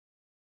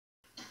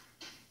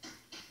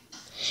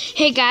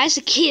Hey guys,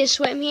 the key is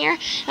Swim here.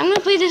 I'm gonna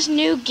play this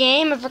new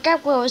game. I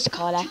forgot what it was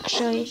called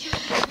actually.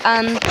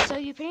 So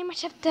you pretty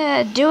much have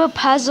to do a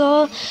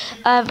puzzle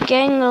of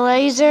getting the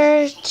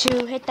laser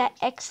to hit that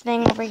X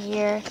thing over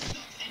here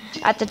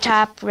at the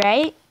top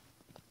right.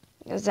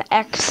 There's the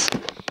X.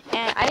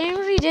 And I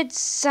already did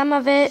some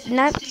of it,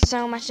 not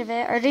so much of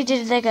it. I already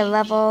did like a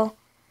level.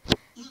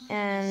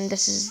 And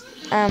this is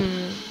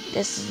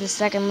the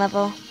second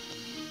level.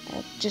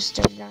 I just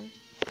started on.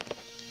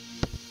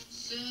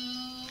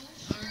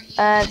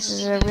 This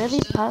is a really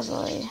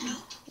puzzly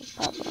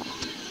puzzle. I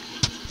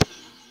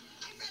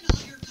read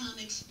all your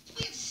comics.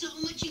 We have so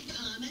much in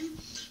common.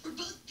 We're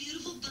both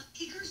beautiful butt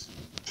kickers,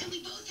 and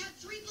we both have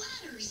 3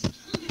 bladders.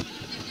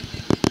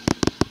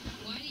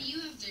 Why do you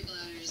have 3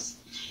 bladders?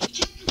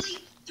 Technically,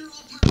 they're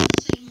all part of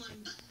the same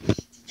one, but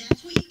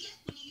that's what you get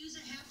when you use a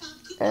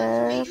half-off coupon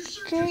for major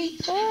surgery.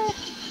 You're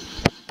hilarious.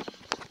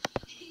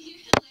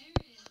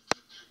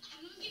 I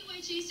don't get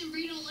why Chase and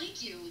Bree don't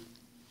like you.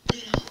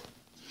 You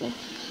know?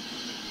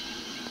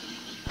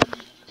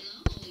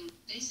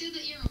 They said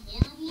that you're a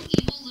horrible,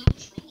 evil little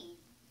troll.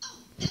 Oh,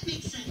 that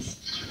makes sense.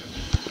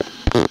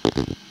 Have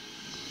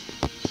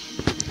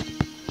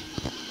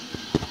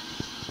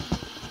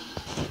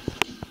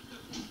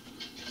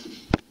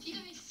you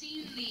guys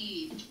seen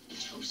the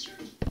toaster?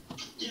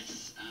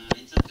 Yes,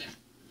 it's up there.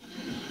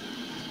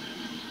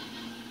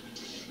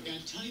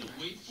 Got tight,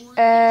 wait for it.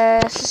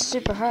 This is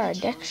super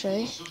hard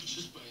actually.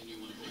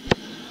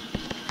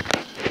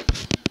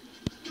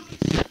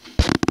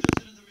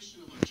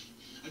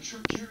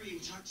 Truck carrying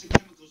toxic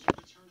chemicals will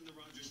return in the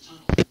Rogers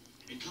Tunnel.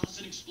 It caused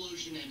an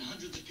explosion and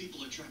hundreds of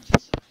people are trapped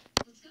inside.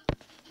 Let's go.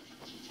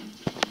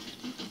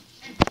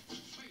 Hey,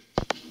 wait.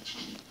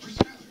 Where's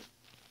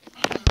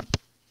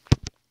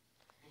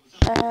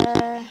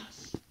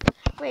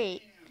Skyler?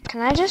 Wait. Can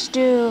I just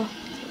do?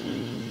 Do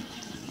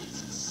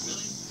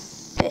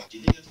you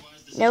think that's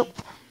wise to Nope,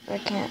 I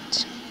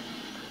can't.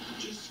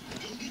 just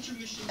go get your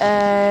mission?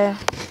 Uh.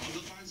 I'll go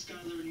find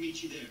Skyler and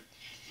meet you there.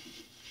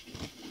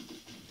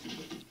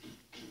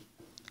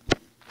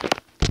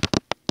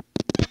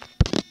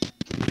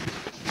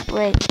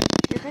 Wait.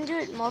 You can do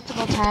it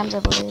multiple times, I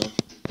believe.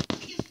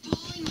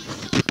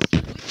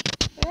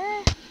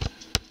 Eh.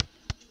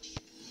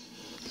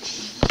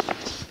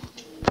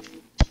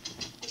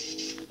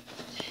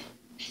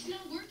 It's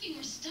not working.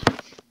 We're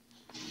stuck.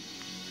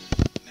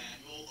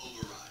 Manual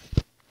override.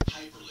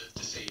 Hyperlift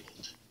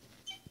disabled.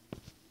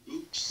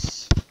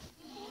 Oops.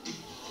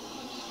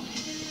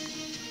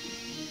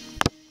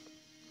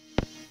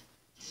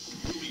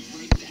 We'll be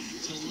right back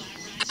to Lab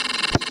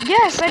Rats.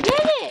 Yes, I did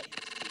it!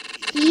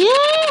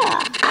 Yeah!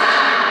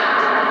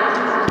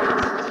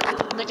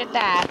 Look at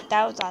that.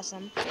 That was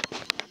awesome.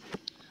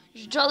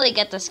 You should totally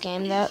get this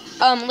game though.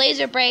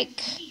 Laser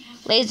brake.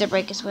 Laser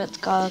brake is what it's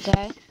called,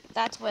 okay?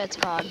 That's what it's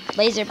called.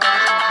 Laser brake.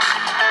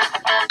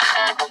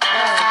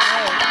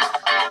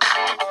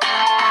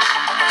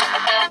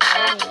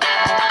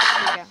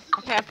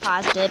 Okay, I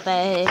paused it,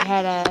 but it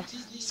had a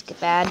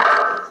skip ad.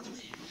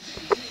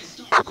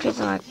 Please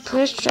like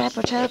push, trap,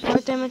 or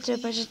teleport them into a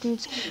budget.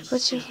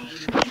 What's your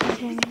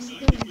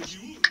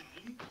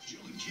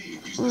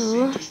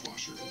Ooh.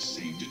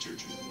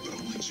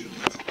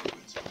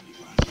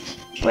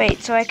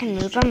 Wait, so I can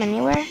move them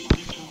anywhere?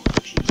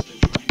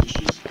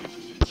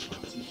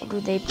 Do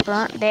they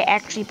burn? They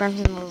actually burn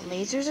from the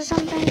lasers or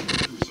something?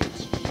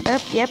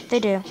 Oh, yep, they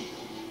do.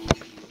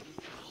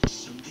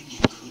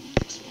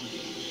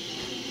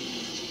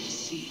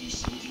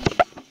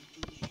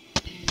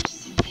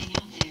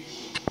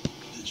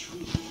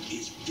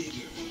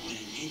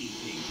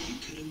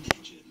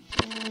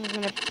 I'm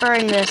gonna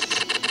burn this.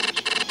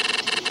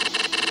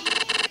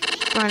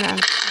 Burn on.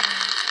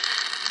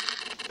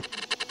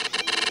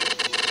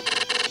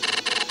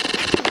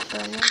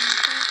 Burn it.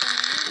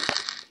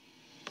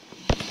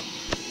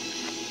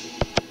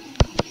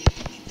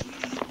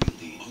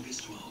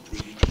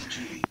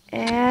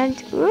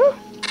 And ooh,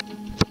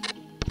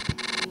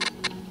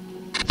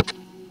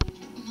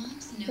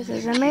 this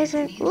is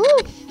amazing. Ooh.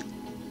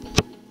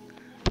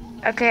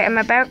 Okay, I'm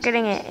about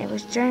getting it. It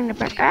was during the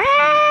burn.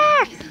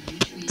 Ah!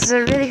 This is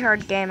a really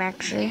hard game,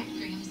 actually.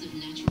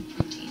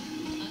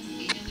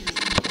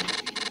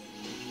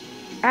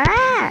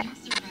 Ah!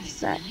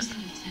 Sucks.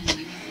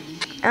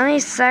 It only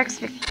sucks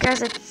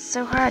because it's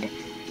so hard.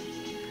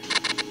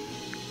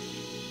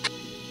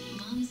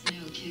 Moms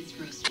know kids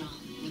grow strong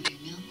when they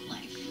milk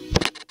life.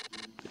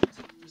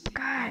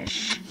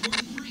 Gosh.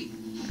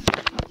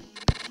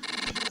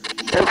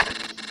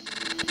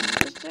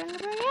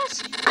 Yes.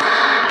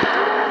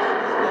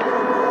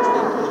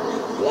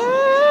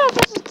 Yeah,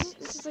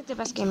 this is like the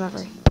best game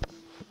ever.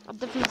 I'll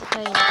definitely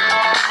play it.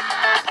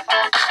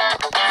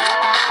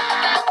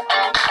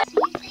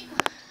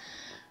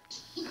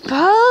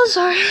 Balls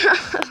are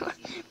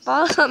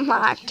balls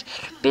unlocked.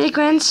 Big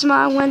ones,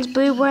 small ones,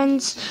 blue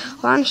ones.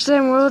 Launch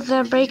them, roll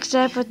the brakes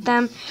up with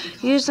them.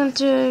 Use them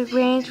to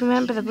range.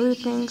 Remember the blue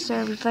things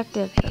are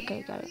reflective.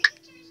 Okay, got it.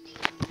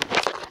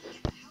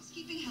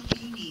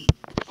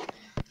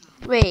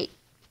 Wait.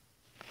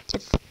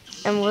 If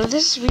And will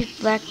this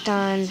reflect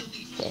on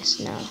this?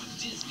 No.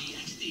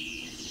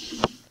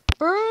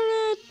 Burn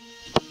it!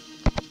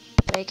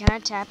 Wait, can I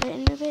tap it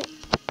and move it?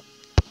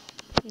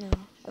 No.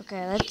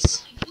 Okay,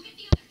 let's...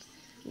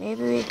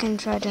 Maybe we can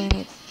try doing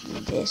it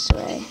this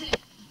way.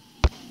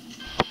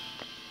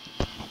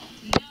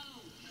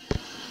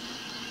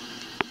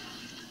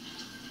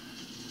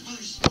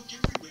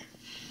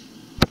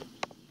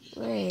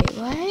 Wait,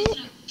 what?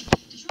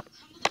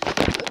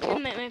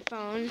 I'm at my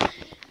phone.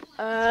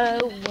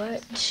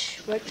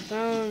 What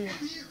phone?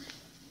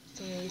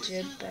 It's on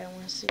YouTube, but I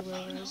want to see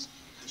where it is.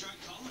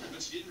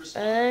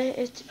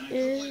 It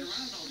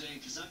is...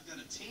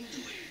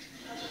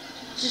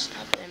 Just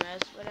pop them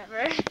as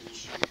whatever.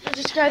 I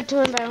subscribed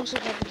to him, but I also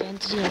got the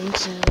to him,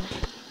 so...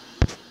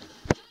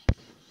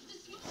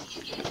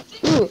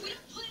 Ooh!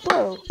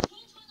 Whoa!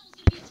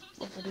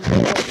 Woo!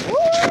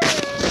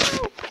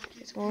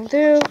 It's going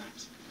through.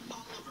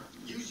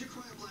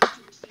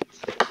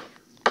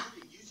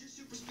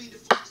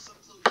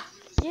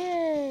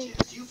 Yay!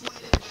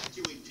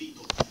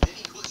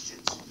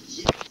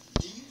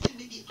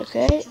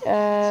 Okay,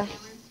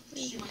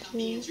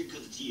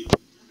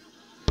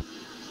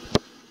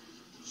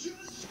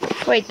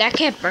 wait, that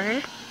can't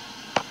burn?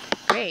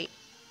 Great.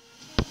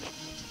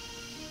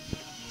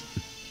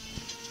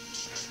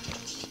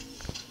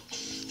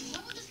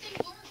 When will this thing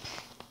work?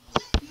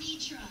 Let me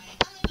try.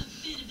 I'm a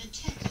bit of a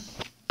techie.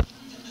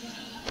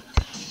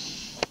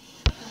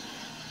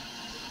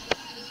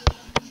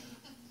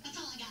 That's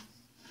all I got.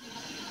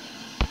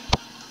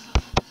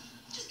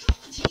 Just call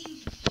the team.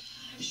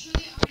 I'm sure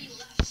they already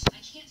left. I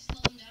can't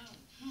slow them down.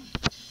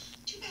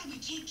 Too bad we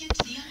can't get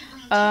to the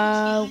underground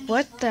tunnels behind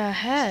What this the road.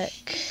 heck?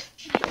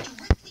 Connect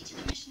directly to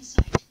the mission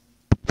site.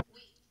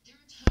 Wait, there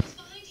are tunnels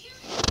behind here?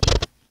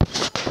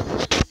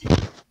 Listen,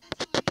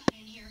 that's how I got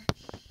in here. I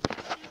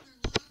know they're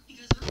locked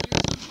because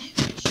earlier some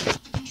nitwit shut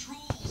off the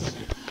controls.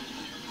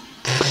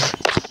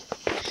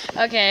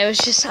 Okay, it was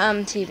just,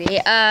 TV.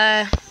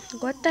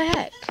 What the heck?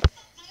 My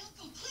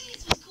Uncle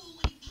Cletus was cool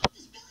when he popped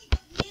his belly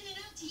button in and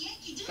out to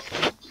Yankee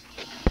Doodle.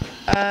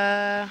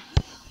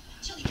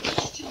 Till he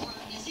pushed too hard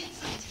on his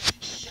insides,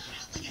 shot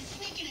out like a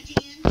snake in a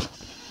can.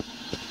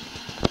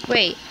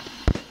 Wait.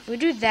 If we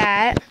do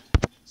that,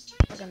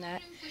 look on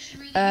that,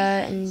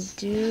 and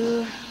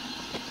do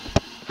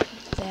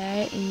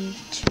that and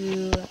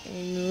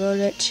roll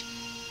it.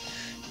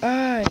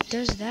 It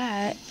does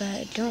that, but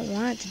I don't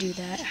want it to do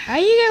that. How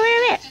do you get rid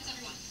of it?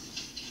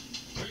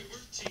 Great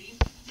work, team.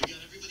 We got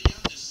everybody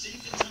out in a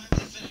safe and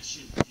timely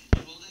fashion.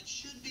 And while that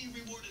should be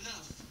reward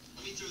enough,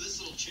 let me throw this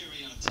little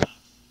cherry on top.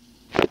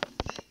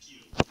 Thank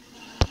you.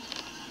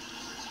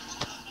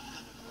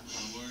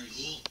 Don't worry,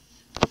 cool.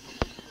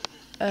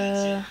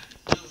 No,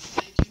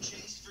 thank you,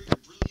 Chase, for your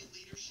brilliant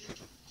leadership.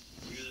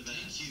 You're the best.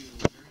 Thank you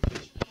very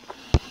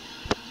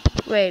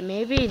much. Wait,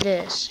 maybe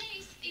this.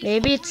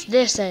 Maybe it's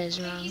this that is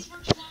wrong.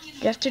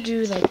 You have to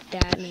do like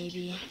that,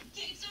 maybe.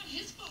 It's not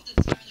his fault that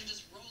Skylar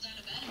just rolled out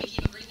of bed and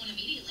became a great one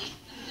immediately.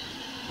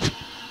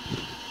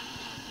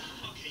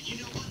 Okay, you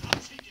know what? I'll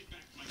take it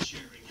back, my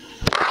cherry.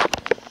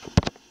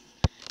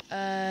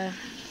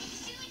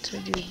 So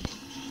do.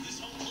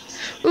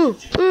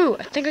 Ooh!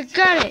 I think I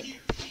got it.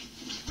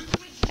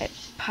 I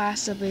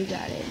possibly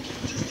got it.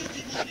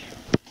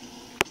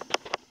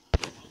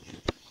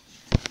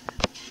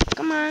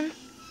 Come on.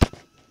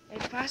 I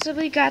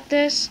possibly got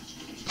this.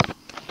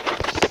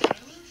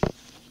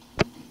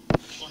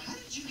 Well, how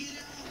did you get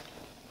out?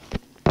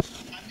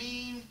 I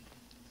mean,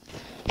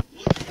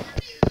 what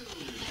are you?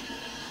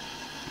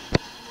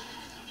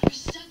 We're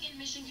stuck in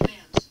mission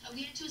command.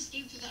 We had to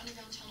escape through the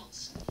underground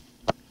tunnels.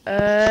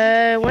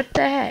 What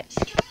the heck?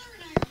 Skylar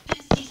and I are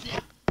besties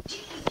now. Deal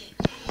with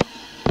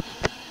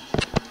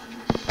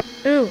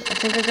it. Ooh, I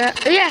think I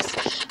got. Yes!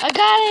 I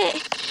got it!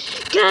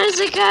 Guys,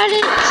 I got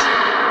it!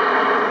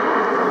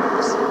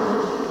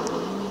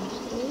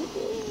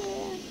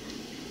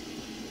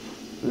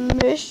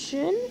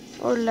 Mission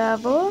or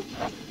level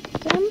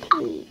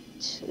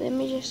complete. Let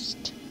me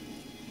just...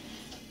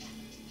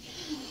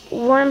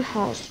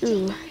 Wormholes.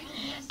 Ooh.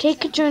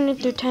 Take a journey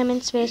through time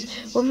and space.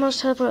 Wormholes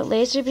teleport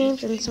laser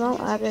beams and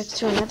small objects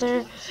to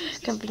another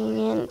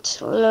convenient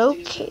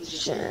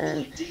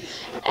location.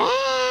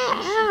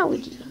 Ah,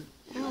 owie.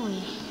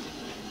 Owie.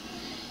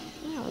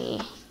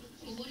 Owie.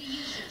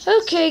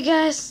 Okay,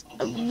 guys.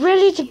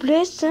 Ready to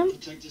play some...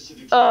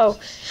 Oh.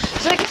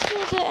 So I guess we're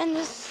going to end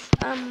this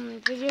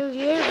video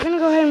here. We're going to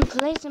go ahead and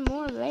play some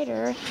more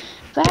later.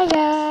 Bye,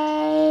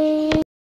 guys.